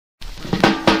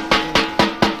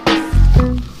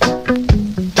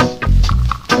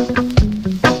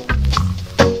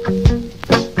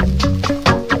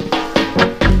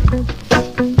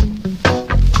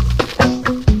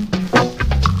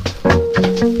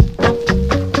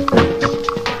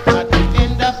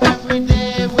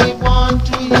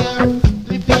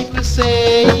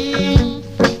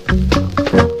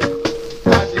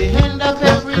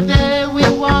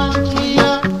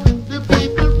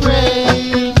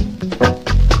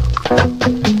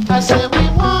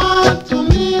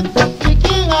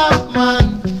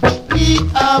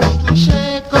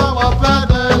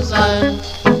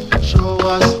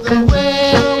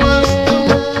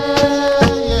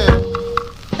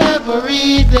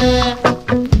every day.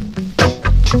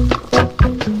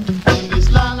 In this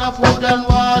land of food and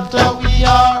water, we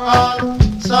are all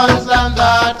sons and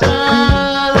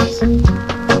daughters.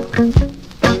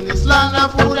 In this land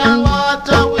of food and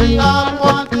water, we all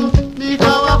want to meet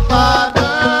our Father.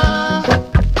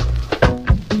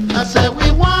 I said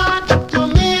we want to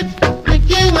meet the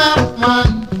King of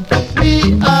Man.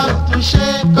 We have to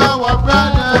shake our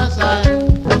brothers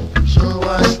and show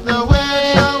us the way,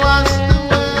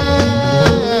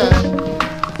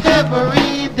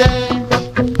 every day.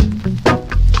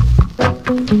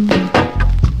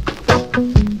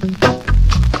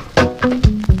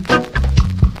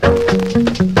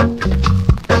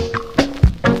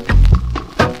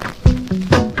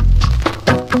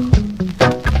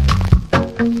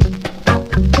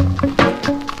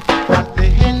 At the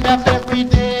end of every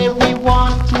day, we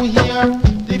want to hear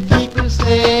the people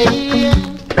saying.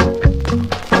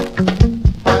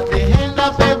 At the end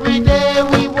of every day,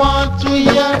 we want to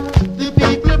hear the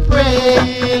people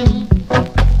praying.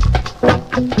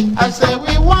 I say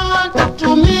we want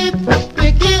to meet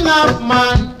the King of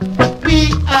Man. We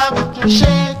have to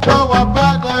shake our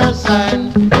brothers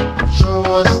and show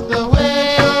us the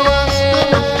way,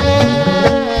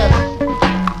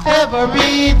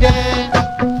 every day.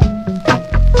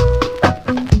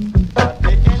 At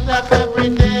the end of every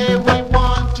day, we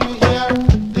want to hear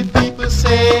the people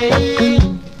saying.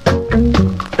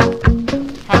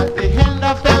 At the end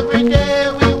of every day,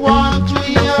 we want to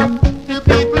hear the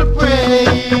people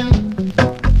praying.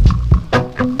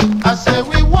 I say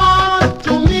we want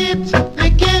to meet the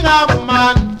King of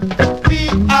Man. We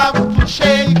have to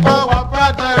shake our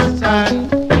brothers and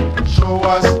show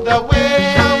us the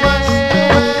way,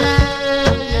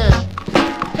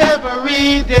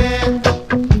 every day.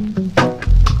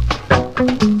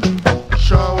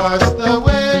 Show us the